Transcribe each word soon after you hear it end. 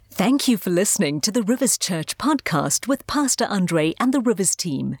Thank you for listening to the Rivers Church podcast with Pastor Andre and the Rivers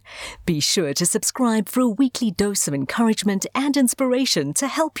team. Be sure to subscribe for a weekly dose of encouragement and inspiration to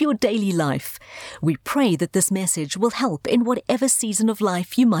help your daily life. We pray that this message will help in whatever season of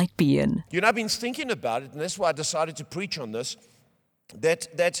life you might be in. You know, I've been thinking about it, and that's why I decided to preach on this,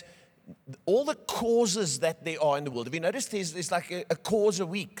 that all the causes that there are in the world. Have you noticed there's like a cause a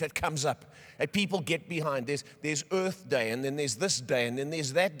week that comes up that people get behind? There's Earth Day, and then there's this day, and then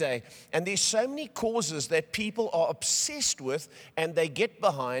there's that day. And there's so many causes that people are obsessed with, and they get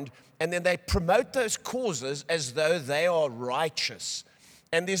behind, and then they promote those causes as though they are righteous.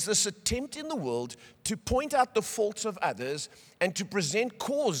 And there's this attempt in the world to point out the faults of others and to present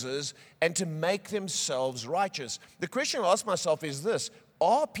causes and to make themselves righteous. The question I ask myself is this: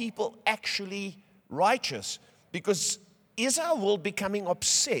 are people actually righteous? Because is our world becoming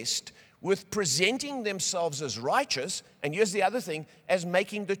obsessed with presenting themselves as righteous, and here's the other thing, as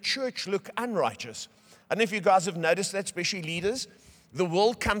making the church look unrighteous? I don't know if you guys have noticed that, especially leaders. The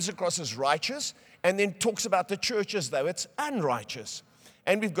world comes across as righteous and then talks about the church as though it's unrighteous.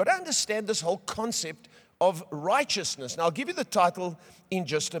 And we've got to understand this whole concept of righteousness. Now, I'll give you the title in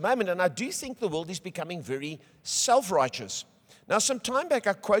just a moment, and I do think the world is becoming very self-righteous. Now, some time back,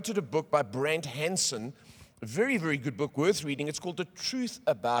 I quoted a book by Brant Hansen, a very, very good book, worth reading. It's called The Truth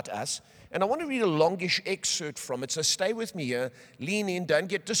About Us, and I want to read a longish excerpt from it, so stay with me here, lean in, don't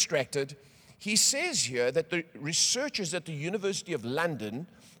get distracted. He says here that the researchers at the University of London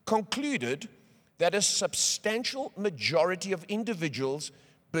concluded that a substantial majority of individuals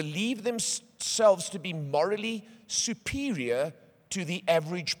believe themselves to be morally superior to the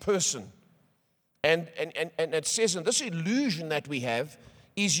average person. And it says, and this illusion that we have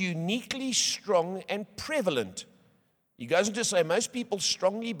is uniquely strong and prevalent. He goes on to say, most people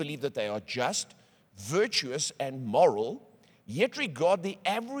strongly believe that they are just, virtuous, and moral, yet regard the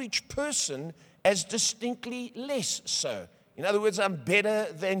average person as distinctly less so. In other words, I'm better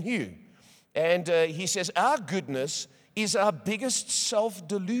than you. And he says, our goodness is our biggest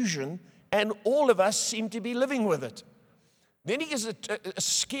self-delusion, and all of us seem to be living with it. Then he gives a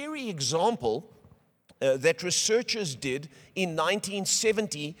scary example that researchers did in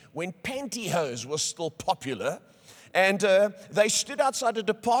 1970 when pantyhose was still popular. And they stood outside a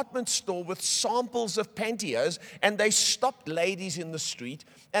department store with samples of pantyhose, and they stopped ladies in the street,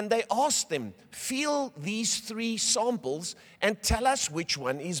 and they asked them, feel these 3 samples and tell us which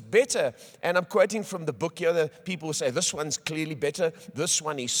one is better. And I'm quoting from the book here. The people will say, this one's clearly better, this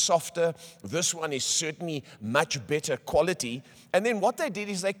one is softer, this one is certainly much better quality. And then what they did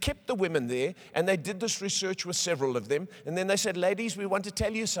is they kept the women there, and they did this research with several of them. And then they said, ladies, we want to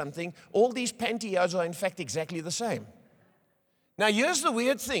tell you something. All these pantyhose are in fact exactly the same. Now, here's the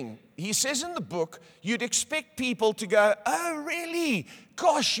weird thing. He says in the book, you'd expect people to go, oh, really?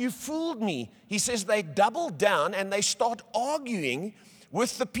 Gosh, you fooled me. He says they double down and they start arguing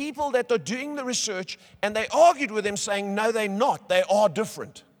with the people that are doing the research, and they argued with them saying, no, they're not. They are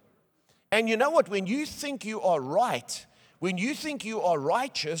different. And you know what? When you think you are right, when you think you are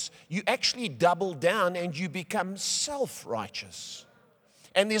righteous, you actually double down and you become self-righteous.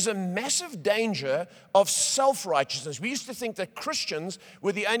 And there's a massive danger of self-righteousness. We used to think that Christians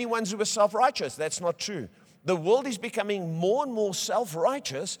were the only ones who were self-righteous. That's not true. The world is becoming more and more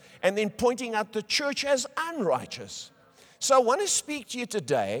self-righteous and then pointing out the church as unrighteous. So I want to speak to you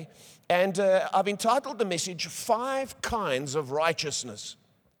today, and I've entitled the message, 5 Kinds of Righteousness.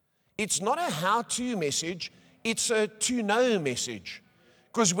 It's not a how-to message, it's a to-know message.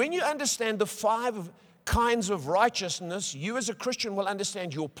 Because when you understand the 5 kinds of righteousness, you as a Christian will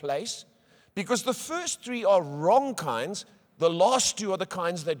understand your place, because the first 3 are wrong kinds. The last 2 are the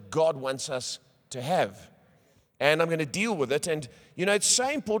kinds that God wants us to have. And I'm going to deal with it. And, you know, it's so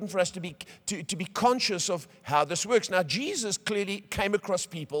important for us to be conscious of how this works. Now, Jesus clearly came across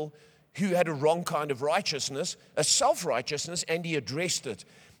people who had a wrong kind of righteousness, a self-righteousness, and he addressed it.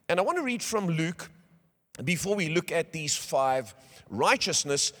 And I want to read from Luke before we look at these 5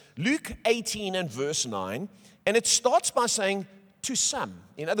 righteousness, Luke 18 and verse 9, and it starts by saying, to some.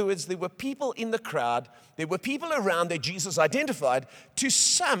 In other words, there were people in the crowd, there were people around that Jesus identified, to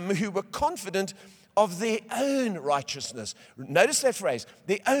some who were confident of their own righteousness. Notice that phrase,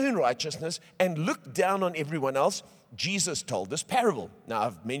 their own righteousness, and looked down on everyone else. Jesus told this parable. Now,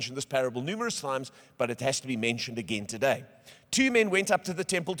 I've mentioned this parable numerous times, but it has to be mentioned again today. 2 men went up to the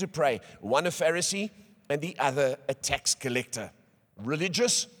temple to pray, one a Pharisee and the other a tax collector.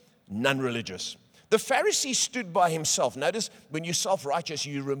 Religious, non-religious. The Pharisee stood by himself. Notice, when you're self-righteous,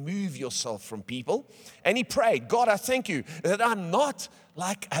 you remove yourself from people. And he prayed, God, I thank you that I'm not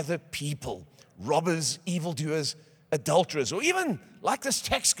like other people, robbers, evildoers, adulterers, or even like this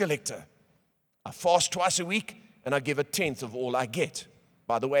tax collector. I fast twice a week and I give a tenth of all I get.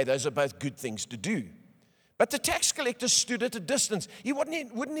 By the way, those are both good things to do. But the tax collector stood at a distance. He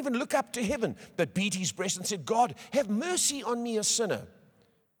wouldn't even look up to heaven, but beat his breast and said, God, have mercy on me, a sinner.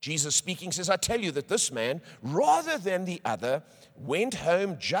 Jesus speaking says, I tell you that this man, rather than the other, went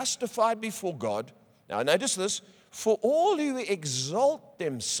home justified before God. Now notice this, for all who exalt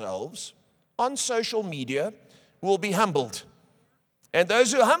themselves on social media will be humbled. And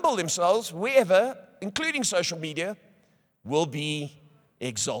those who humble themselves, wherever, including social media, will be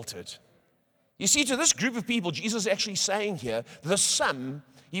exalted. You see, to this group of people, Jesus is actually saying here, the some,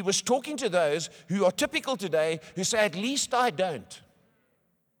 he was talking to those who are typical today, who say, at least I don't.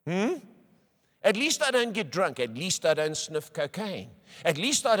 At least I don't get drunk. At least I don't sniff cocaine. At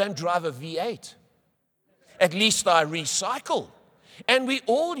least I don't drive a V8. At least I recycle. And we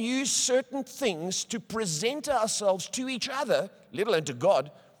all use certain things to present ourselves to each other, let alone to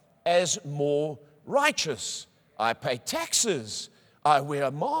God, as more righteous. I pay taxes. I wear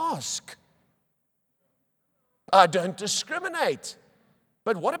a mask. I don't discriminate.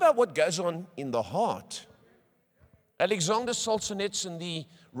 But what about what goes on in the heart? Alexander Solzhenitsyn, the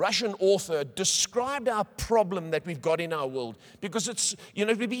Russian author, described our problem that we've got in our world. Because it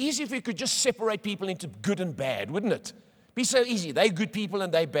would be easy if we could just separate people into good and bad, wouldn't it? Be so easy. They're good people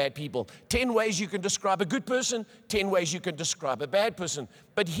and they're bad people. 10 ways you can describe a good person, 10 ways you can describe a bad person.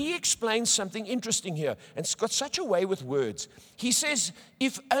 But he explains something interesting here, and it's got such a way with words. He says,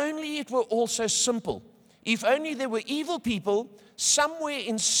 if only it were all so simple. If only there were evil people somewhere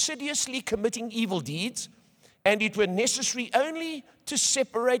insidiously committing evil deeds, and it were necessary only to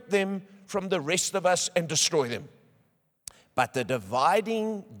separate them from the rest of us and destroy them. But the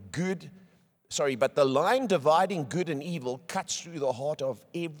line dividing good and evil cuts through the heart of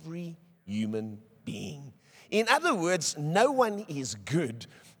every human being. In other words, no one is good.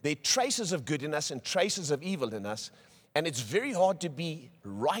 There are traces of good in us and traces of evil in us, and it's very hard to be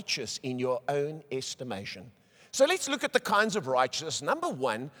righteous in your own estimation. So let's look at the kinds of righteousness. Number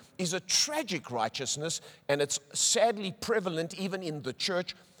one is a tragic righteousness, and it's sadly prevalent even in the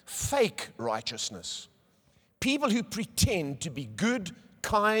church, fake righteousness. People who pretend to be good,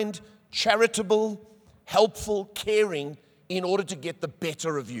 kind, charitable, helpful, caring in order to get the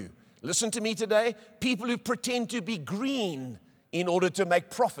better of you. Listen to me today. People who pretend to be green in order to make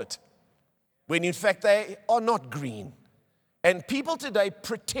profit, when in fact they are not green. And people today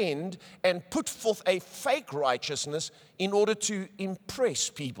pretend and put forth a fake righteousness in order to impress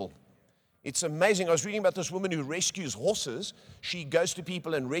people. It's amazing. I was reading about this woman who rescues horses. She goes to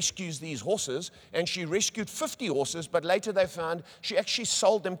people and rescues these horses, and she rescued 50 horses, but later they found she actually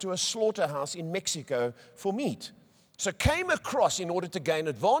sold them to a slaughterhouse in Mexico for meat. So came across in order to gain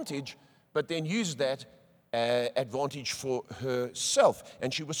advantage, but then used that advantage for herself.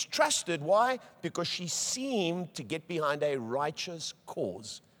 And she was trusted. Why? Because she seemed to get behind a righteous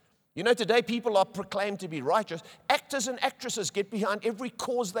cause. You know, today people are proclaimed to be righteous. Actors and actresses get behind every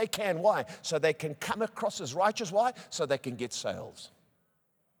cause they can. Why? So they can come across as righteous. Why? So they can get sales.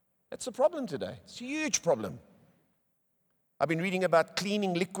 That's the problem today. It's a huge problem. I've been reading about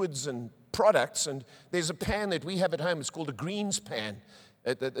cleaning liquids and products, and there's a pan that we have at home. It's called a greens pan.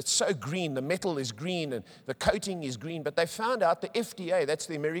 It's so green, the metal is green and the coating is green, but they found out the FDA, that's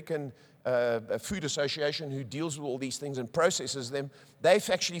the American Food Association who deals with all these things and processes them, they've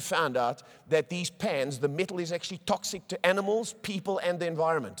actually found out that these pans, the metal is actually toxic to animals, people, and the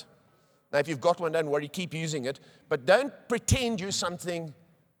environment. Now, if you've got one, don't worry, keep using it, but don't pretend you're something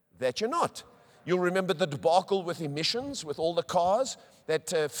that you're not. You'll remember the debacle with emissions, with all the cars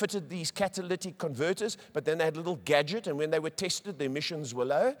that fitted these catalytic converters, but then they had a little gadget, and when they were tested, the emissions were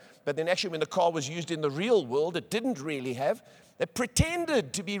low. But then actually when the car was used in the real world, it didn't really have. They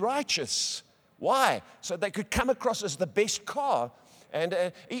pretended to be righteous. Why? So they could come across as the best car.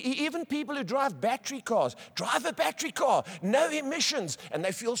 And even people who drive battery cars, drive a battery car, no emissions, and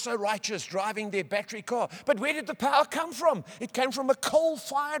they feel so righteous driving their battery car. But where did the power come from? It came from a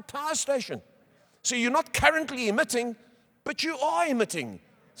coal-fired power station. So you're not currently emitting, but you are emitting.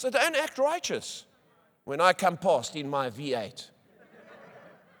 So don't act righteous. When I come past in my V8,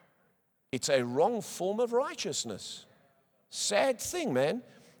 it's a wrong form of righteousness. Sad thing, man.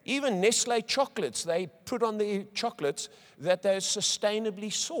 Even Nestle chocolates, they put on the chocolates that they're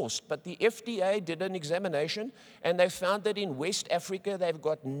sustainably sourced. But the FDA did an examination, and they found that in West Africa, they've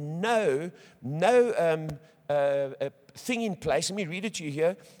got no thing in place. Let me read it to you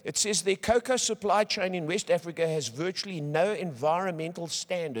here. It says their cocoa supply chain in West Africa has virtually no environmental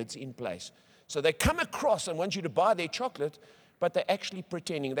standards in place. So they come across and want you to buy their chocolate, but they're actually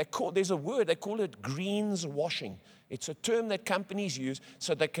pretending. There's a word, they call it greens washing. It's a term that companies use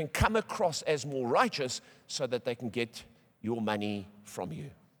so they can come across as more righteous so that they can get your money from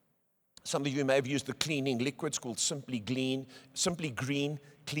you. Some of you may have used the cleaning liquids called Simply Green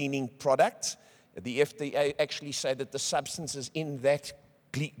cleaning products. The FDA actually say that the substances in that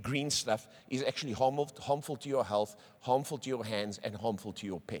green stuff is actually harmful to your health, harmful to your hands, and harmful to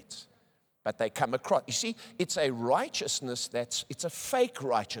your pets. But they come across. You see, it's a righteousness it's a fake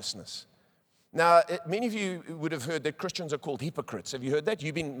righteousness. Now, many of you would have heard that Christians are called hypocrites. Have you heard that?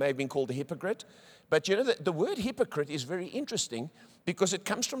 You may have been called a hypocrite. But you know, the word hypocrite is very interesting because it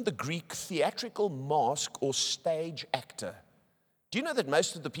comes from the Greek theatrical mask or stage actor. Do you know that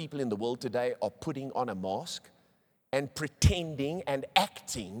most of the people in the world today are putting on a mask and pretending and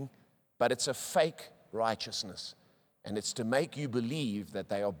acting, but it's a fake righteousness. And it's to make you believe that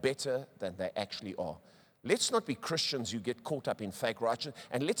they are better than they actually are. Let's not be Christians who get caught up in fake righteousness,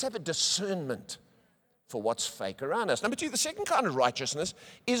 and let's have a discernment for what's fake around us. Number two, the second kind of righteousness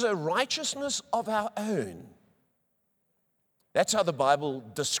is a righteousness of our own. That's how the Bible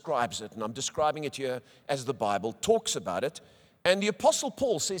describes it, and I'm describing it here as the Bible talks about it. And the Apostle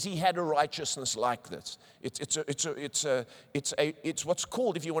Paul says he had a righteousness like this. It's what's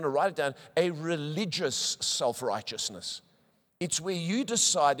called, if you want to write it down, a religious self-righteousness. It's where you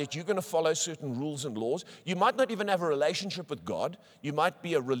decide that you're going to follow certain rules and laws. You might not even have a relationship with God. You might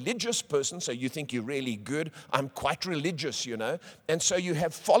be a religious person, so you think you're really good. I'm quite religious, you know. And so you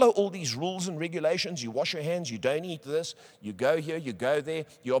follow all these rules and regulations. You wash your hands. You don't eat this. You go here. You go there.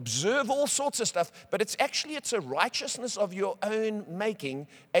 You observe all sorts of stuff. But it's a righteousness of your own making,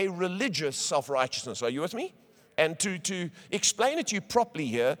 a religious self-righteousness. Are you with me? And to explain it to you properly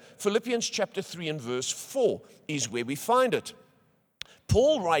here, Philippians chapter 3 and verse 4 is where we find it.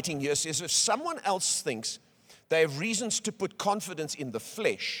 Paul writing here says, if someone else thinks they have reasons to put confidence in the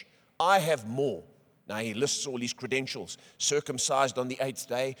flesh, I have more. Now he lists all his credentials: circumcised on the 8th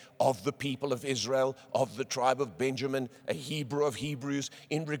day, of the people of Israel, of the tribe of Benjamin, a Hebrew of Hebrews,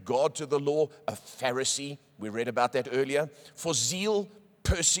 in regard to the law, a Pharisee. We read about that earlier. For zeal,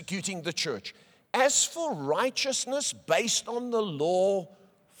 persecuting the church. As for righteousness based on the law,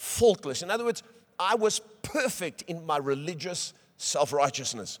 faultless. In other words, I was perfect in my religious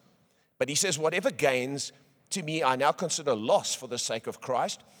self-righteousness. But he says, whatever gains to me, I now consider loss for the sake of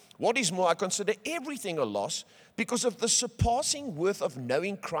Christ. What is more, I consider everything a loss because of the surpassing worth of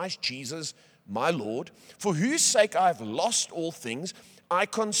knowing Christ Jesus, my Lord, for whose sake I have lost all things. I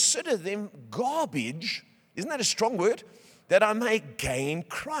consider them garbage. Isn't that a strong word? That I may gain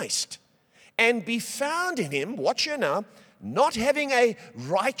Christ and be found in him, watch here now, not having a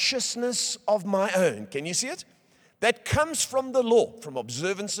righteousness of my own. Can you see it? That comes from the law, from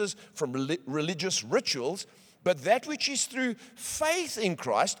observances, from religious rituals, but that which is through faith in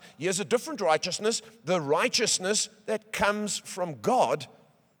Christ. Here's a different righteousness, the righteousness that comes from God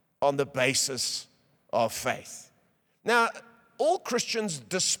on the basis of faith. Now, all Christians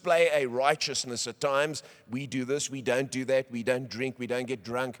display a righteousness at times. We do this, we don't do that, we don't drink, we don't get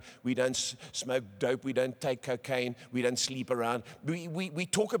drunk, we don't smoke dope, we don't take cocaine, we don't sleep around. We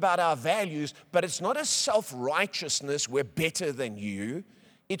talk about our values, but it's not a self-righteousness, we're better than you.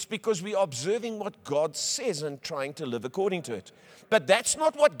 It's because we're observing what God says and trying to live according to it. But that's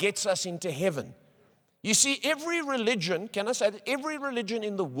not what gets us into heaven. You see, every religion, can I say that every religion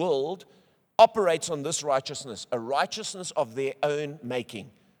in the world operates on this righteousness, a righteousness of their own making.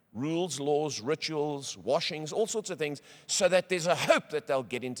 Rules, laws, rituals, washings, all sorts of things, so that there's a hope that they'll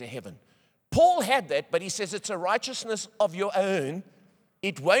get into heaven. Paul had that, but he says it's a righteousness of your own.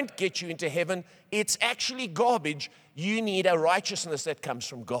 It won't get you into heaven. It's actually garbage. You need a righteousness that comes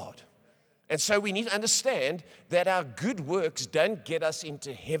from God. And so we need to understand that our good works don't get us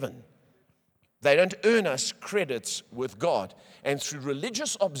into heaven. They don't earn us credits with God. And through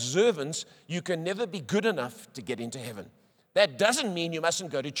religious observance, you can never be good enough to get into heaven. That doesn't mean you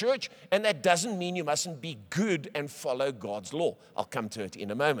mustn't go to church, and that doesn't mean you mustn't be good and follow God's law. I'll come to it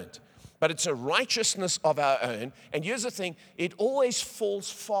in a moment. But it's a righteousness of our own. And here's the thing, it always falls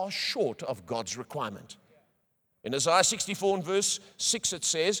far short of God's requirement. In Isaiah 64 and verse 6 it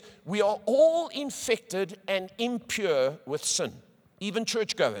says, we are all infected and impure with sin, even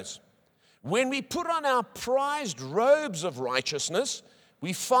churchgoers. When we put on our prized robes of righteousness,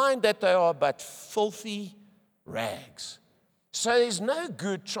 we find that they are but filthy rags. So there's no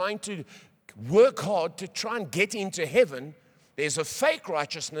good trying to work hard to try and get into heaven. There's a fake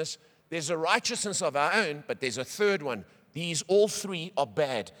righteousness, there's a righteousness of our own, but there's a third one. These all three are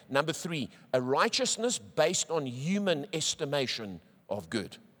bad. Number 3, a righteousness based on human estimation of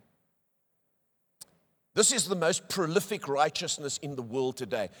good. This is the most prolific righteousness in the world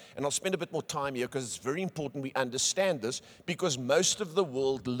today. And I'll spend a bit more time here because it's very important we understand this, because most of the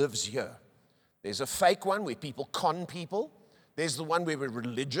world lives here. There's a fake one where people con people. There's the one where we're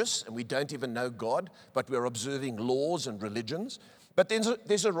religious and we don't even know God, but we're observing laws and religions. But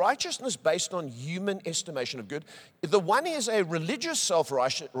there's a righteousness based on human estimation of good. The one is a religious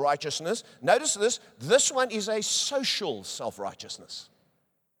self-righteousness. Notice this one is a social self-righteousness.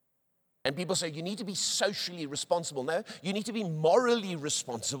 And people say, you need to be socially responsible. No, you need to be morally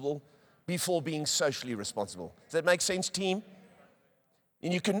responsible before being socially responsible. Does that make sense, team?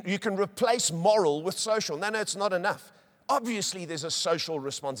 And you can replace moral with social. No, it's not enough. Obviously, there's a social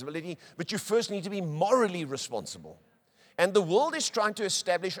responsibility, but you first need to be morally responsible. And the world is trying to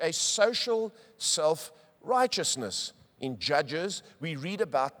establish a social self-righteousness. In Judges, we read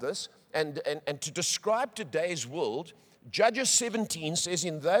about this. And to describe today's world, Judges 17 says,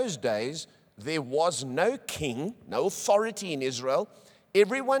 in those days, there was no king, no authority in Israel.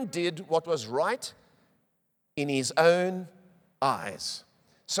 Everyone did what was right in his own eyes.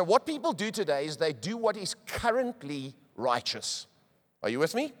 So what people do today is they do what is currently righteous. Are you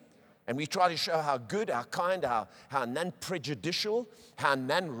with me? And we try to show how good, how kind, how non-prejudicial, how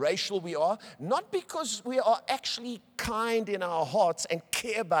non-racial we are. Not because we are actually kind in our hearts and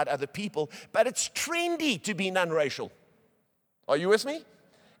care about other people, but it's trendy to be non-racial. Are you with me?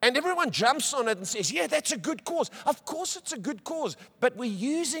 And everyone jumps on it and says, yeah, that's a good cause. Of course it's a good cause, but we're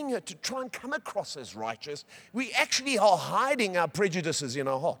using it to try and come across as righteous. We actually are hiding our prejudices in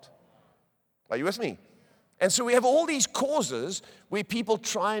our heart. Are you with me? And so we have all these causes where people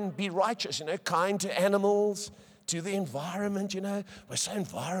try and be righteous, kind to animals, to the environment, We're so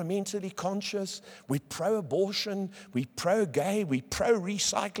environmentally conscious. We're pro-abortion. We're pro-gay. We're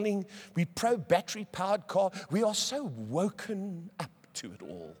pro-recycling. We're pro-battery-powered car. We are so woken up to it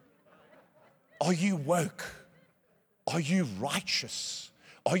all. Are you woke? Are you righteous?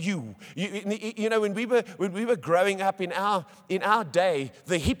 Are you when we were growing up in our day,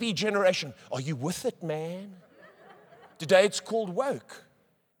 the hippie generation, are you with it, man? Today it's called woke.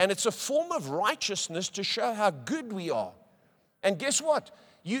 And it's a form of righteousness to show how good we are. And guess what?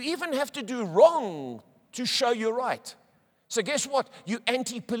 You even have to do wrong to show you're right. So guess what? You're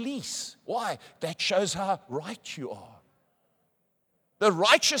anti-police. Why? That shows how right you are. The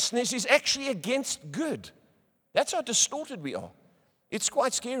righteousness is actually against good. That's how distorted we are. It's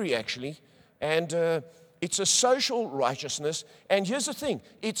quite scary, actually. And it's a social righteousness. And here's the thing.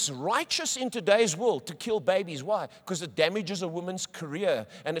 It's righteous in today's world to kill babies. Why? Because it damages a woman's career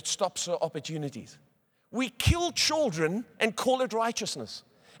and it stops her opportunities. We kill children and call it righteousness.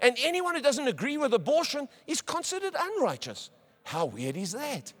 And anyone who doesn't agree with abortion is considered unrighteous. How weird is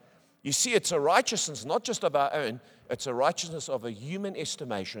that? You see, it's a righteousness not just of our own. It's a righteousness of a human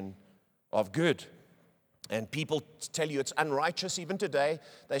estimation of good. And people tell you it's unrighteous even today.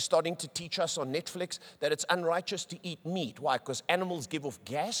 They're starting to teach us on Netflix that it's unrighteous to eat meat. Why? Because animals give off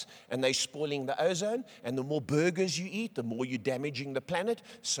gas and they're spoiling the ozone. And the more burgers you eat, the more you're damaging the planet.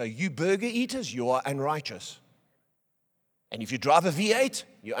 So you burger eaters, you are unrighteous. And if you drive a V8,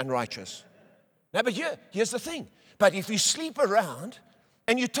 you're unrighteous. Now, but here's the thing. But if you sleep around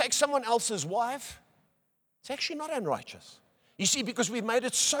and you take someone else's wife, it's actually not unrighteous. You see, because we've made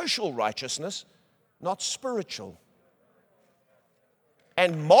it social righteousness, not spiritual.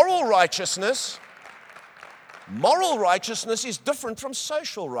 And moral righteousness is different from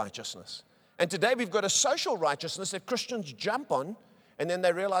social righteousness. And today we've got a social righteousness that Christians jump on, and then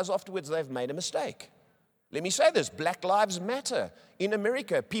they realize afterwards they've made a mistake. Let me say this, Black Lives Matter. In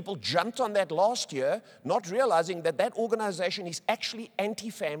America, people jumped on that last year, not realizing that that organization is actually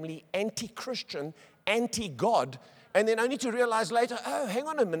anti-family, anti-Christian, anti-God, and then only to realize later, oh, hang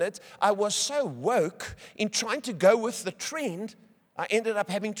on a minute, I was so woke in trying to go with the trend, I ended up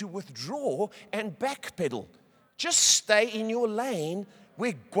having to withdraw and backpedal. Just stay in your lane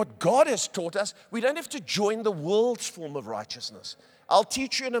where what God has taught us, we don't have to join the world's form of righteousness. I'll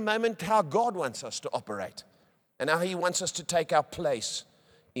teach you in a moment how God wants us to operate and how He wants us to take our place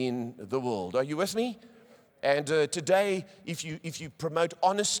in the world. Are you with me? And today, if you promote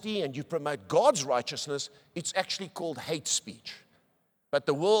honesty and you promote God's righteousness, it's actually called hate speech. But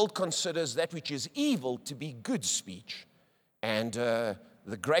the world considers that which is evil to be good speech. And the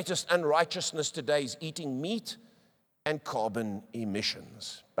greatest unrighteousness today is eating meat and carbon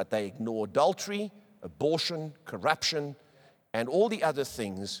emissions. But they ignore adultery, abortion, corruption, and all the other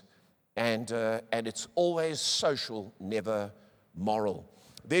things. And it's always social, never moral.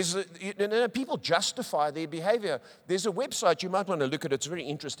 People justify their behavior. There's a website you might want to look at. It's very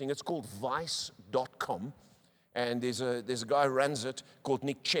interesting. It's called vice.com. And there's a guy who runs it called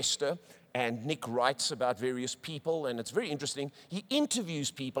Nick Chester. and Nick writes about various people, and it's very interesting. He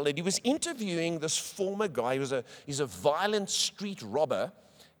interviews people, and he was interviewing this former guy. He's a violent street robber,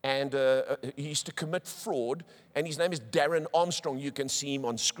 and he used to commit fraud, and his name is Darren Armstrong. You can see him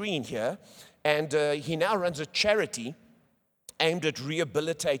on screen here, and he now runs a charity aimed at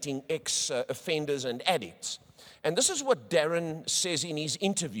rehabilitating ex-offenders and addicts. And this is what Darren says in his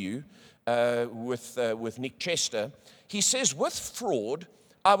interview with Nick Chester. He says, with fraud,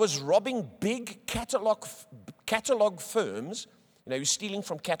 I was robbing big catalog firms. He was stealing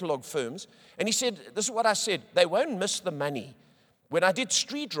from catalog firms. And he said, this is what I said, they won't miss the money. When I did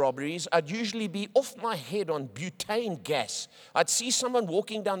street robberies, I'd usually be off my head on butane gas. I'd see someone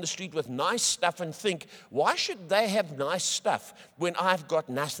walking down the street with nice stuff and think, why should they have nice stuff when I've got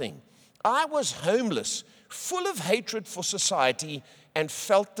nothing? I was homeless, full of hatred for society, and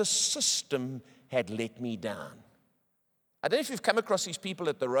felt the system had let me down. I don't know if you've come across these people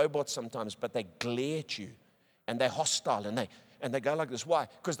at the robots sometimes, but they glare at you, and they're hostile, and they go like this. Why?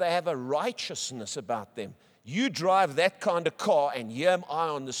 Because they have a righteousness about them. You drive that kind of car, and here am I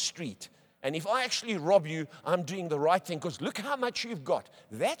on the street. And if I actually rob you, I'm doing the right thing, because look how much you've got.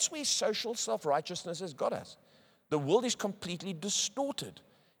 That's where social self-righteousness has got us. The world is completely distorted,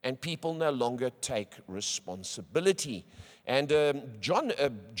 and people no longer take responsibility. And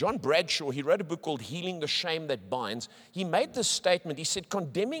John Bradshaw, he wrote a book called Healing the Shame That Binds. He made this statement. He said,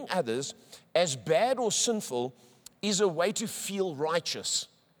 condemning others as bad or sinful is a way to feel righteous.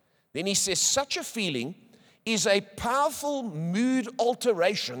 Then he says, such a feeling is a powerful mood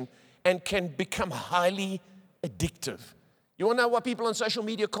alteration and can become highly addictive. You want to know why people on social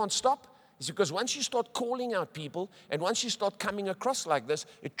media can't stop? It's because once you start calling out people and once you start coming across like this,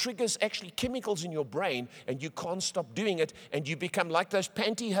 it triggers actually chemicals in your brain and you can't stop doing it, and you become like those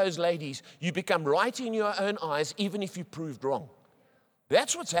pantyhose ladies. You become right in your own eyes even if you proved wrong.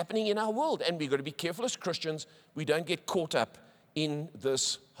 That's what's happening in our world, and we've got to be careful as Christians we don't get caught up in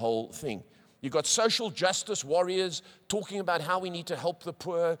this whole thing. You've got social justice warriors talking about how we need to help the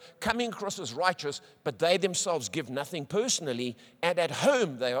poor, coming across as righteous, but they themselves give nothing personally, and at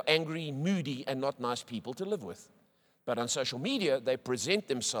home they are angry, moody, and not nice people to live with. But on social media, they present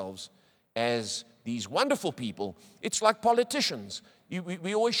themselves as these wonderful people. It's like politicians.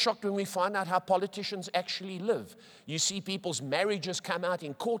 We're always shocked when we find out how politicians actually live. You see people's marriages come out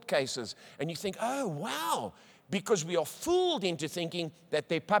in court cases, and you think, oh, wow, because we are fooled into thinking that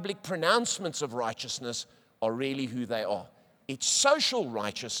their public pronouncements of righteousness are really who they are. It's social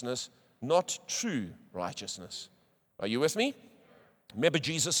righteousness, not true righteousness. Are you with me? Remember,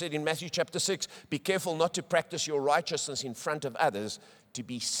 Jesus said in Matthew chapter 6, be careful not to practice your righteousness in front of others to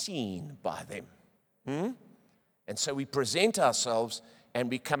be seen by them. And so we present ourselves and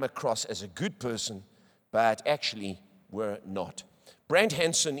we come across as a good person, but actually we're not. Brant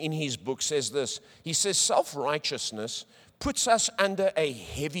Hansen in his book says this. He says self-righteousness puts us under a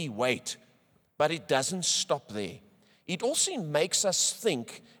heavy weight, but it doesn't stop there. It also makes us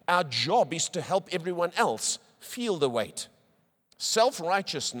think our job is to help everyone else feel the weight.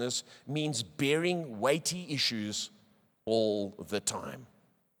 Self-righteousness means bearing weighty issues all the time.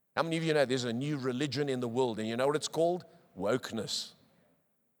 How many of you know there's a new religion in the world, and you know what it's called? Wokeness.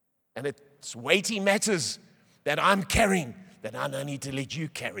 And it's weighty matters that I'm carrying that I don't need to let you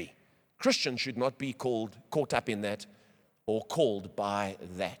carry. Christians should not be caught up in that or called by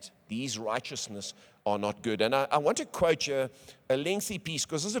that. These righteousness are not good. And I want to quote you a lengthy piece,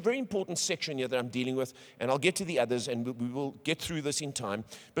 because there's a very important section here that I'm dealing with, and I'll get to the others, and we will get through this in time.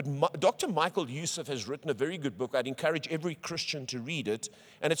 But Dr. Michael Youssef has written a very good book. I'd encourage every Christian to read it,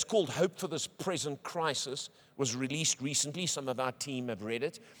 and it's called Hope for This Present Crisis. It was released recently. Some of our team have read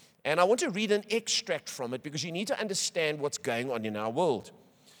it. And I want to read an extract from it because you need to understand what's going on in our world.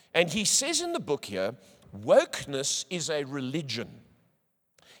 And he says in the book here, wokeness is a religion.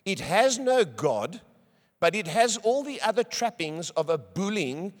 It has no God, but it has all the other trappings of a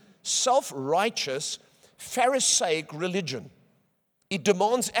bullying, self-righteous, Pharisaic religion. It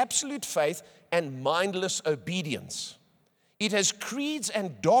demands absolute faith and mindless obedience. It has creeds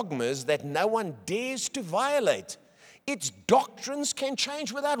and dogmas that no one dares to violate. Its doctrines can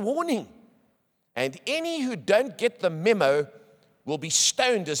change without warning. And any who don't get the memo will be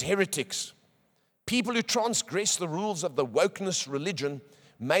stoned as heretics. People who transgress the rules of the wokeness religion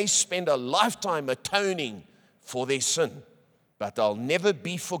may spend a lifetime atoning for their sin, but they'll never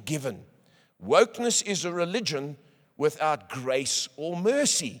be forgiven. Wokeness is a religion without grace or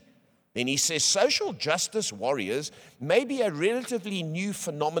mercy. Then he says social justice warriors may be a relatively new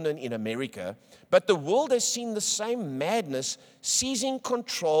phenomenon in America, but the world has seen the same madness seizing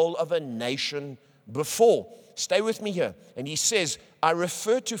control of a nation before. Stay with me here. And he says, I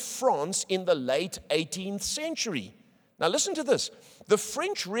refer to France in the late 18th century. Now listen to this. The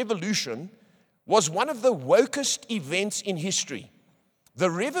French Revolution was one of the wokest events in history.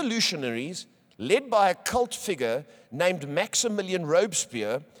 The revolutionaries, led by a cult figure named Maximilien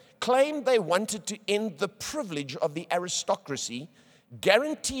Robespierre, claimed they wanted to end the privilege of the aristocracy,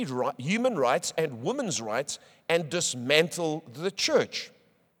 guarantee human rights and women's rights, and dismantle the church.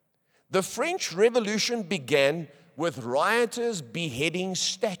 The French Revolution began with rioters beheading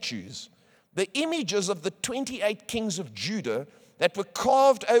statues. The images of the 28 kings of Judah that were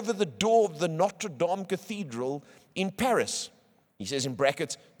carved over the door of the Notre Dame Cathedral in Paris. He says in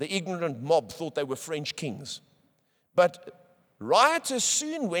brackets, the ignorant mob thought they were French kings. But rioters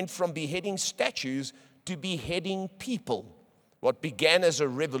soon went from beheading statues to beheading people. What began as a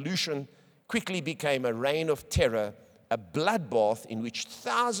revolution quickly became a reign of terror, a bloodbath in which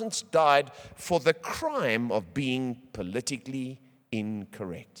thousands died for the crime of being politically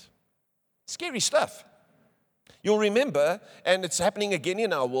incorrect. Scary stuff. You'll remember, and it's happening again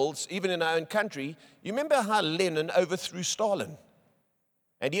in our worlds, even in our own country, you remember how Lenin overthrew Stalin?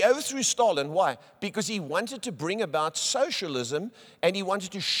 And he overthrew Stalin, why? Because he wanted to bring about socialism, and he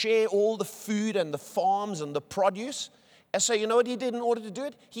wanted to share all the food and the farms and the produce. And so you know what he did in order to do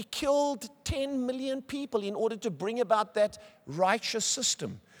it? He killed 10 million people in order to bring about that righteous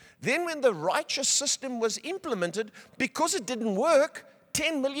system. Then when the righteous system was implemented, because it didn't work,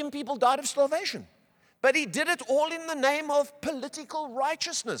 10 million people died of starvation. But he did it all in the name of political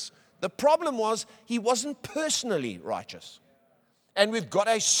righteousness. The problem was he wasn't personally righteous. And we've got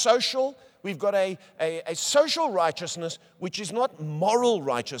a social righteousness which is not moral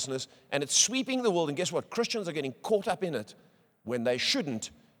righteousness, and it's sweeping the world. And guess what? Christians are getting caught up in it when they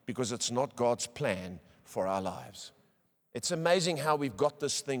shouldn't, because it's not God's plan for our lives. It's amazing how we've got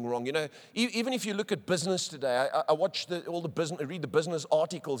this thing wrong. You know, even if you look at business today, I watch all the business, I read the business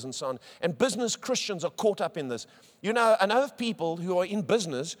articles and so on, and business Christians are caught up in this. You know, I know of people who are in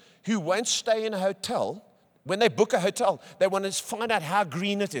business who won't stay in a hotel. When they book a hotel, they want to find out how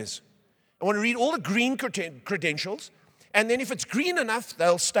green it is. I want to read all the green credentials, and then if it's green enough,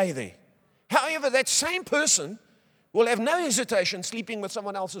 they'll stay there. However, that same person will have no hesitation sleeping with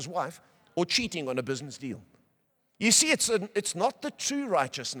someone else's wife or cheating on a business deal. You see, it's not the true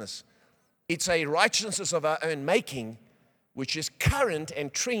righteousness. It's a righteousness of our own making, which is current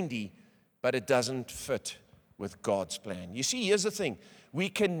and trendy, but it doesn't fit with God's plan. You see, here's the thing. We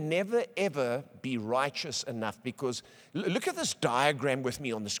can never, ever be righteous enough, because look at this diagram with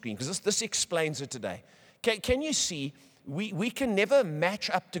me on the screen, because this explains it today. Can you see, we can never match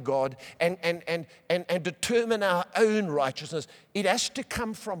up to God and determine our own righteousness. It has to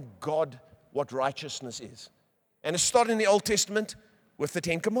come from God, what righteousness is. And it started in the Old Testament with the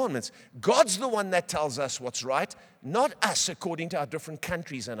Ten Commandments. God's the one that tells us what's right, not us according to our different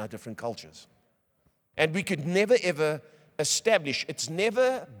countries and our different cultures. And we could never, ever establish, it's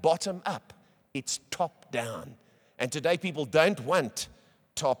never bottom up, it's top down. And today people don't want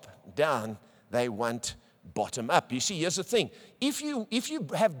top down, they want bottom up. You see, here's the thing. If you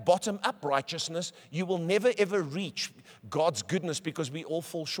have bottom up righteousness, you will never ever reach God's goodness, because we all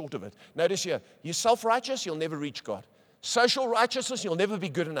fall short of it. Notice here, you're self-righteous, you'll never reach God. Social righteousness, you'll never be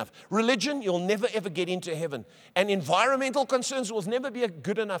good enough. Religion, you'll never ever get into heaven. And environmental concerns will never be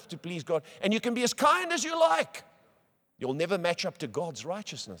good enough to please God. And you can be as kind as you like. You'll never match up to God's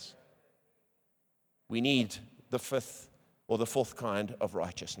righteousness. We need the fifth or the fourth kind of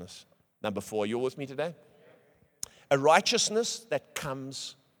righteousness. Number 4, you're with me today? A righteousness that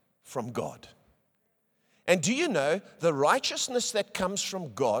comes from God. And do you know, the righteousness that comes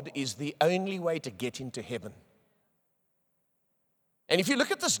from God is the only way to get into heaven. And if you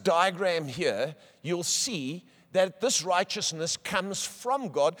look at this diagram here, you'll see that this righteousness comes from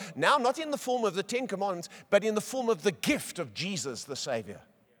God, now not in the form of the Ten Commandments, but in the form of the gift of Jesus the Savior.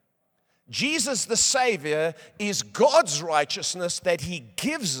 Jesus the Savior is God's righteousness that He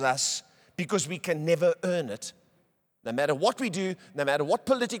gives us because we can never earn it. No matter what we do, no matter what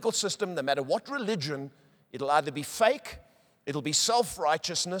political system, no matter what religion, it'll either be fake, it'll be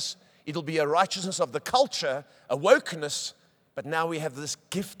self-righteousness, it'll be a righteousness of the culture, a wokeness, but now we have this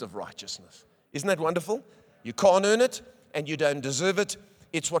gift of righteousness. Isn't that wonderful? You can't earn it, and you don't deserve it.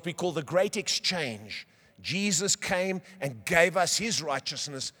 It's what we call the great exchange. Jesus came and gave us His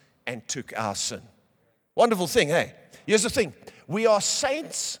righteousness and took our sin. Wonderful thing, hey? Here's the thing. We are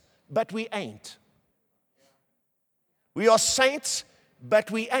saints, but we ain't. We are saints,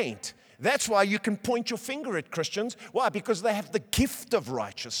 but we ain't. That's why you can point your finger at Christians. Why? Because they have the gift of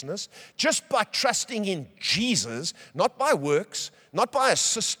righteousness just by trusting in Jesus, not by works, not by a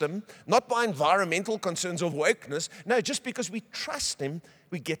system, not by environmental concerns of wokeness. No, just because we trust Him,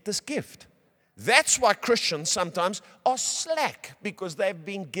 we get this gift. That's why Christians sometimes are slack, because they've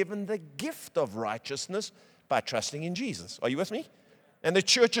been given the gift of righteousness by trusting in Jesus. Are you with me? And the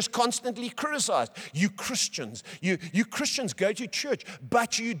church is constantly criticized. You Christians go to church,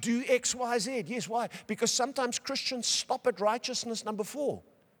 but you do X, Y, Z. Yes, why? Because sometimes Christians stop at righteousness number 4,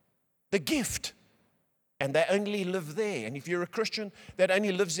 the gift. And they only live there. And if you're a Christian that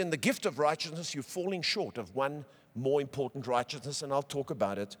only lives in the gift of righteousness, you're falling short of one more important righteousness, and I'll talk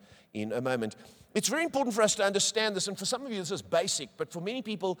about it in a moment. It's very important for us to understand this, and for some of you this is basic, but for many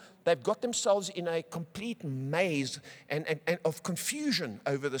people, they've got themselves in a complete maze and of confusion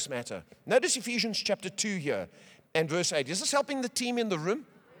over this matter. Notice Ephesians chapter 2 here and verse 8. Is this helping the team in the room?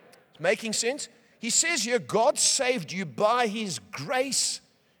 It's making sense? He says here, God saved you by His grace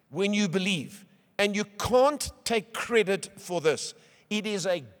when you believe, and you can't take credit for this. It is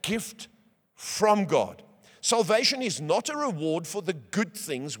a gift from God. Salvation is not a reward for the good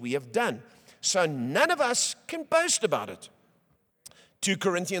things we have done, so none of us can boast about it. 2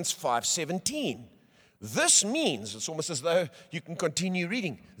 Corinthians 5:17. This means, it's almost as though you can continue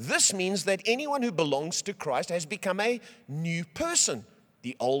reading, this means that anyone who belongs to Christ has become a new person.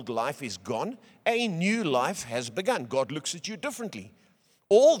 The old life is gone, a new life has begun. God looks at you differently.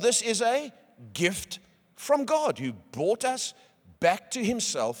 All this is a gift from God, who brought us back to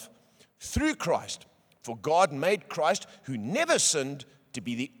Himself through Christ. For God made Christ, who never sinned, to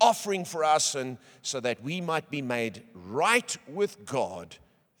be the offering for our sin, so that we might be made right with God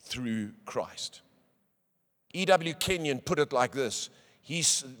through Christ. E.W. Kenyon put it like this.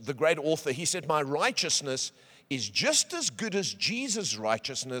 He's the great author. He said, my righteousness is just as good as Jesus'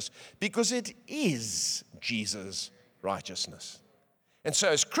 righteousness, because it is Jesus' righteousness. And so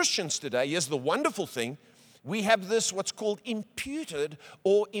as Christians today, here's the wonderful thing. We have this, what's called imputed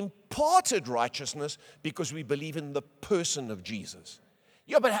or imparted righteousness, because we believe in the person of Jesus.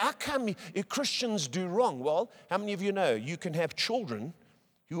 Yeah, but how come Christians do wrong? Well, how many of you know you can have children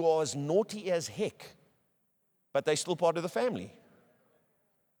who are as naughty as heck, but they're still part of the family?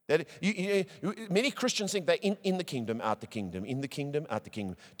 Many Christians think they're in the kingdom, out the kingdom, in the kingdom, out the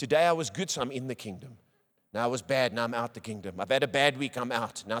kingdom. Today I was good, so I'm in the kingdom. Now I was bad, now I'm out the kingdom. I've had a bad week, I'm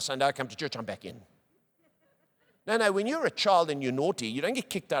out. Now Sunday I come to church, I'm back in. No, when you're a child and you're naughty, you don't get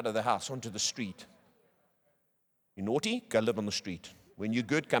kicked out of the house onto the street. You're naughty, go live on the street. When you're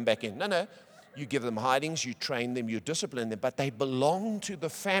good, come back in. No, you give them hidings, you train them, you discipline them, but they belong to the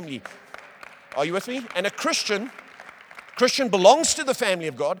family. Are you with me? And a Christian belongs to the family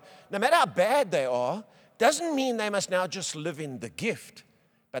of God. No matter how bad they are, doesn't mean they must now just live in the gift,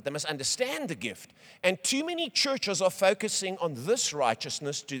 but they must understand the gift. And too many churches are focusing on this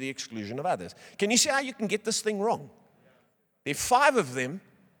righteousness to the exclusion of others. Can you see how you can get this thing wrong? There are 5 of them,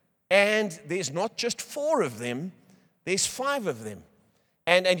 and there's not just 4 of them, there's 5 of them.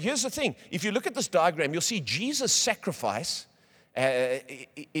 And here's the thing. If you look at this diagram, you'll see Jesus' sacrifice.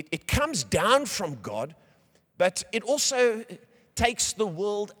 It comes down from God, but it also takes the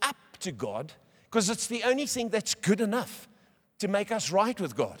world up to God, because it's the only thing that's good enough to make us right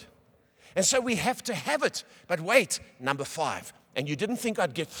with God. And so we have to have it. But wait, number 5. And you didn't think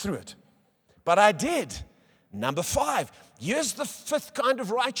I'd get through it, but I did. Number 5. Here's the 5th kind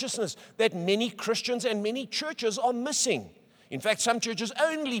of righteousness that many Christians and many churches are missing. In fact, some churches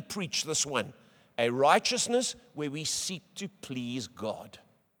only preach this one. A righteousness where we seek to please God.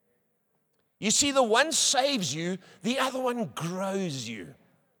 You see, the one saves you, the other one grows you.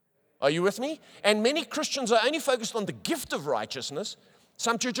 Are you with me? And many Christians are only focused on the gift of righteousness.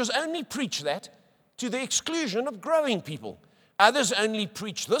 Some churches only preach that to the exclusion of growing people. Others only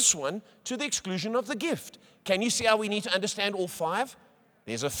preach this one to the exclusion of the gift. Can you see how we need to understand all 5?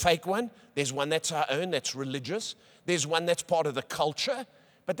 There's a fake one. There's one that's our own, that's religious. There's one that's part of the culture.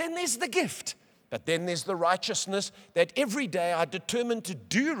 But then there's the gift. But then there's the righteousness that every day I determine to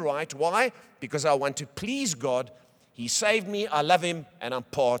do right. Why? Because I want to please God. He saved me, I love Him, and I'm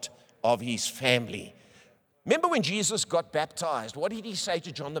part of His family. Remember when Jesus got baptized, what did He say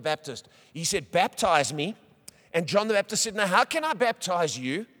to John the Baptist? He said, baptize me. And John the Baptist said, now how can I baptize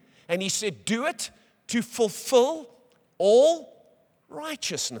you? And He said, do it to fulfill all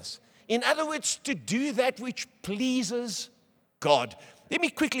righteousness. In other words, to do that which pleases God. Let me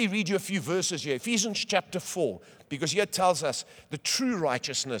quickly read you a few verses here. Ephesians chapter 4, because here it tells us the true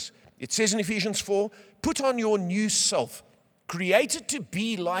righteousness. It says in Ephesians 4, put on your new self, created to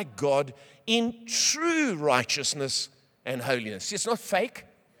be like God in true righteousness and holiness. See, it's not fake.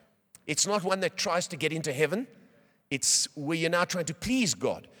 It's not one that tries to get into heaven. It's where you're now trying to please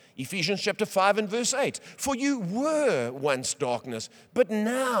God. Ephesians chapter 5 and verse 8. For you were once darkness, but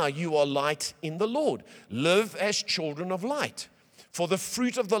now you are light in the Lord. Live as children of light. For the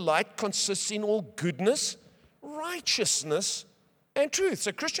fruit of the light consists in all goodness, righteousness, and truth.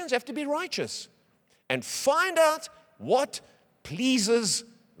 So Christians have to be righteous and find out what pleases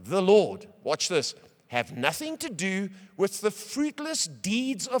the Lord. Watch this. Have nothing to do with the fruitless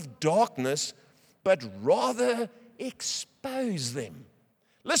deeds of darkness, but rather expose them.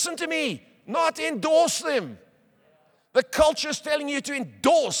 Listen to me, not endorse them. The culture is telling you to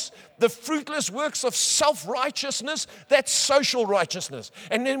endorse the fruitless works of self-righteousness. That's social righteousness.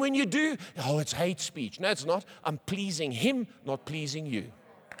 And then when you do, oh, it's hate speech. No, it's not. I'm pleasing him, not pleasing you.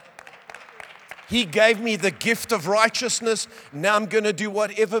 He gave me the gift of righteousness. Now I'm going to do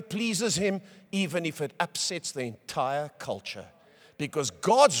whatever pleases him, even if it upsets the entire culture. Because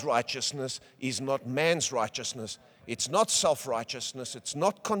God's righteousness is not man's righteousness. It's not self-righteousness. It's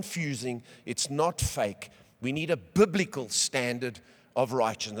not confusing. It's not fake. We need a biblical standard of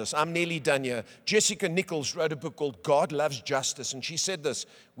righteousness. I'm nearly done here. Jessica Nichols wrote a book called God Loves Justice, and she said this: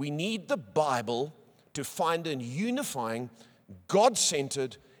 we need the Bible to find a unifying,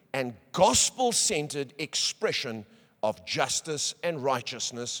 God-centered, and gospel-centered expression of justice and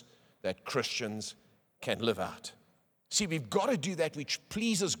righteousness that Christians can live out. See, we've got to do that which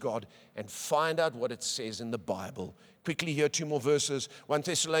pleases God and find out what it says in the Bible. Quickly here, 2 more verses. 1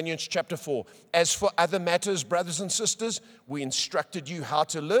 Thessalonians chapter 4. As for other matters, brothers and sisters, we instructed you how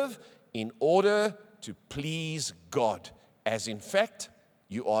to live in order to please God, as in fact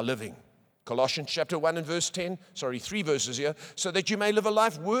you are living. Colossians chapter 1 and verse 10, 3 verses here, so that you may live a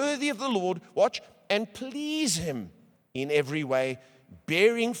life worthy of the Lord, watch, and please him in every way,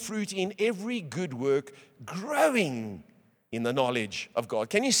 bearing fruit in every good work, growing in the knowledge of God.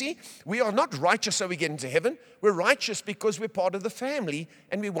 Can you see? We are not righteous so we get into heaven. We're righteous because we're part of the family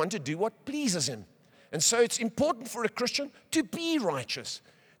and we want to do what pleases him. And so it's important for a Christian to be righteous.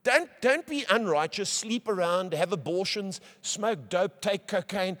 Don't be unrighteous, sleep around, have abortions, smoke dope, take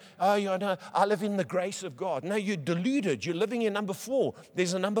cocaine. Oh, you know, I live in the grace of God. No, you're deluded. You're living in number 4.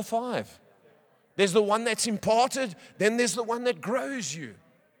 There's a number 5. There's the one that's imparted, then there's the one that grows you.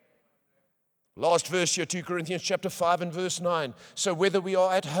 Last verse here, 2 Corinthians chapter 5 and verse 9. So whether we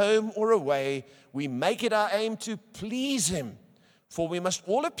are at home or away, we make it our aim to please him. For we must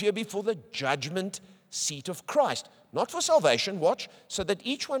all appear before the judgment seat of Christ. Not for salvation, watch, so that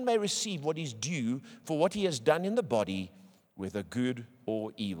each one may receive what is due for what he has done in the body, whether good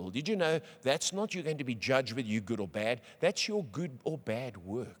or evil. Did you know that's not you're going to be judged whether you're good or bad. That's your good or bad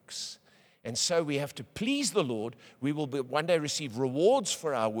works. And so we have to please the Lord. We will one day receive rewards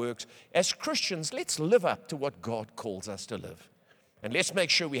for our works. As Christians, let's live up to what God calls us to live. And let's make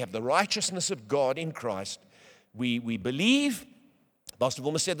sure we have the righteousness of God in Christ. We believe. Pastor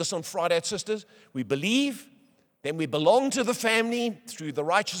Wilma said this on Friday at Sisters. We believe, then we belong to the family through the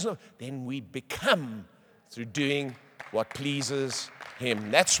righteousness. Then we become through doing what pleases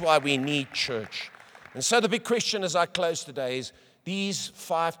him. That's why we need church. And so the big question as I close today is, these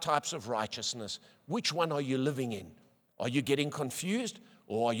 5 types of righteousness, which one are you living in? Are you getting confused,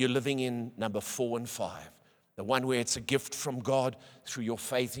 or are you living in number 4 and 5? The one where it's a gift from God through your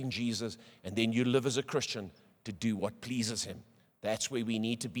faith in Jesus, and then you live as a Christian to do what pleases him. That's where we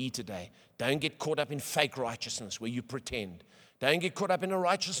need to be today. Don't get caught up in fake righteousness where you pretend. Don't get caught up in a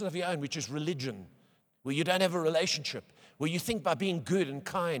righteousness of your own, which is religion, where you don't have a relationship, where you think by being good and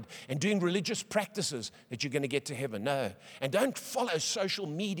kind and doing religious practices that you're going to get to heaven. No. And don't follow social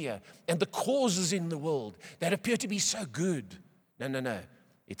media and the causes in the world that appear to be so good. No.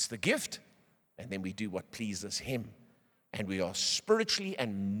 It's the gift, and then we do what pleases him. And we are spiritually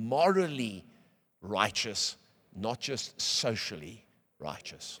and morally righteous, not just socially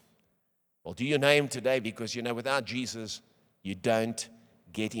righteous. Well, do your name today, because you know without Jesus, you don't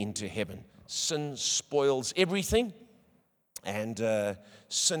get into heaven. Sin spoils everything, and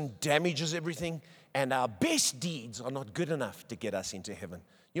sin damages everything, and our best deeds are not good enough to get us into heaven.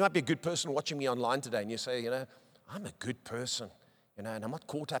 You might be a good person watching me online today, and you say, I'm a good person, and I'm not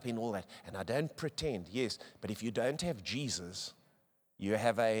caught up in all that, and I don't pretend. Yes, but if you don't have Jesus, you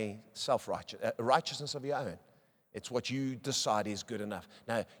have a righteousness of your own. It's what you decide is good enough.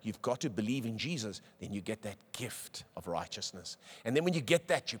 Now, you've got to believe in Jesus, then you get that gift of righteousness. And then when you get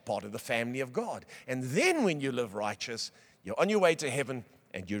that, you're part of the family of God. And then when you live righteous, you're on your way to heaven,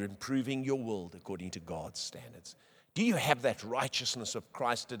 and you're improving your world according to God's standards. Do you have that righteousness of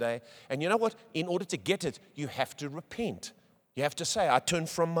Christ today? And you know what? In order to get it, you have to repent. You have to say, I turn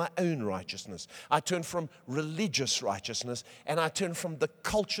from my own righteousness. I turn from religious righteousness, and I turn from the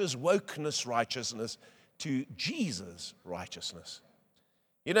culture's wokeness righteousness to Jesus' righteousness.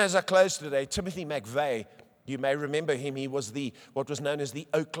 You know, as I close today, Timothy McVeigh, you may remember him. He was what was known as the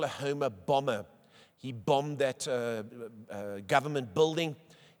Oklahoma bomber. He bombed that government building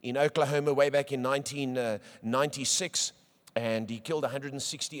in Oklahoma way back in 1996, and he killed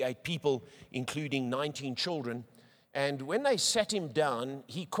 168 people, including 19 children. And when they sat him down,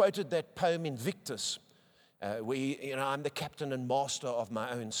 he quoted that poem Invictus, where, I'm the captain and master of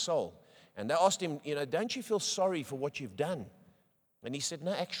my own soul. And they asked him, don't you feel sorry for what you've done? And he said,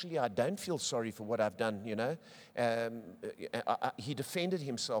 no, actually, I don't feel sorry for what I've done, He defended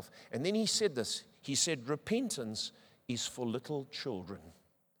himself. And then he said this. He said, repentance is for little children.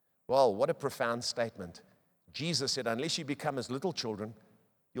 Well, what a profound statement. Jesus said, unless you become as little children,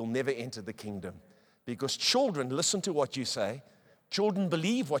 you'll never enter the kingdom. Because children listen to what you say, children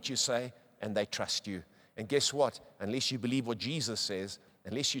believe what you say, and they trust you. And guess what? Unless you believe what Jesus says,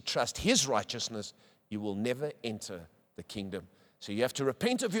 unless you trust his righteousness, you will never enter the kingdom. So you have to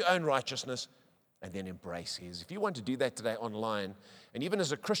repent of your own righteousness and then embrace his. If you want to do that today online, and even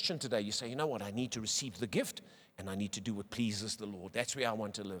as a Christian today, you say, you know what, I need to receive the gift, and I need to do what pleases the Lord. That's where I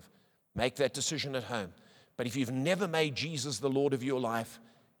want to live. Make that decision at home. But if you've never made Jesus the Lord of your life,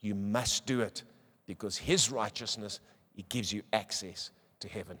 you must do it. Because his righteousness, it gives you access to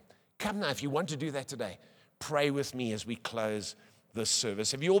heaven. Come now, if you want to do that today, pray with me as we close this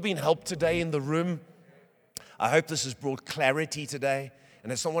service. Have you all been helped today in the room? I hope this has brought clarity today.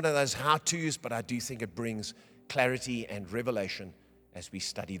 And it's not one of those how-tos, but I do think it brings clarity and revelation as we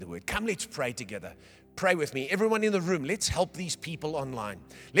study the word. Come, let's pray together. Pray with me. Everyone in the room, let's help these people online.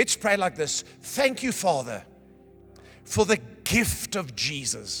 Let's pray like this. Thank you, Father, for the gift of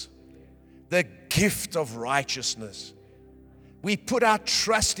Jesus. The gift of righteousness. We put our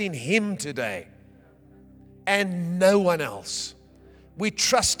trust in him today and no one else. We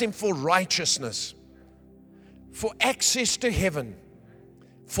trust him for righteousness, for access to heaven,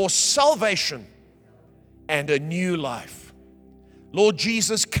 for salvation and a new life. Lord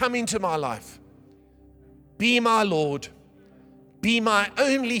Jesus, come into my life. Be my Lord. Be my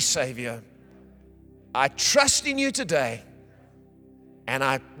only Savior. I trust in you today. And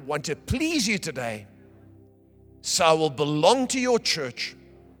I want to please you today, so I will belong to your church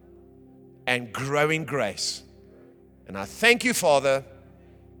and grow in grace. And I thank you, Father,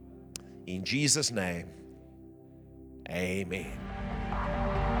 in Jesus' name. Amen.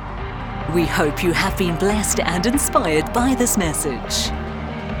 We hope you have been blessed and inspired by this message.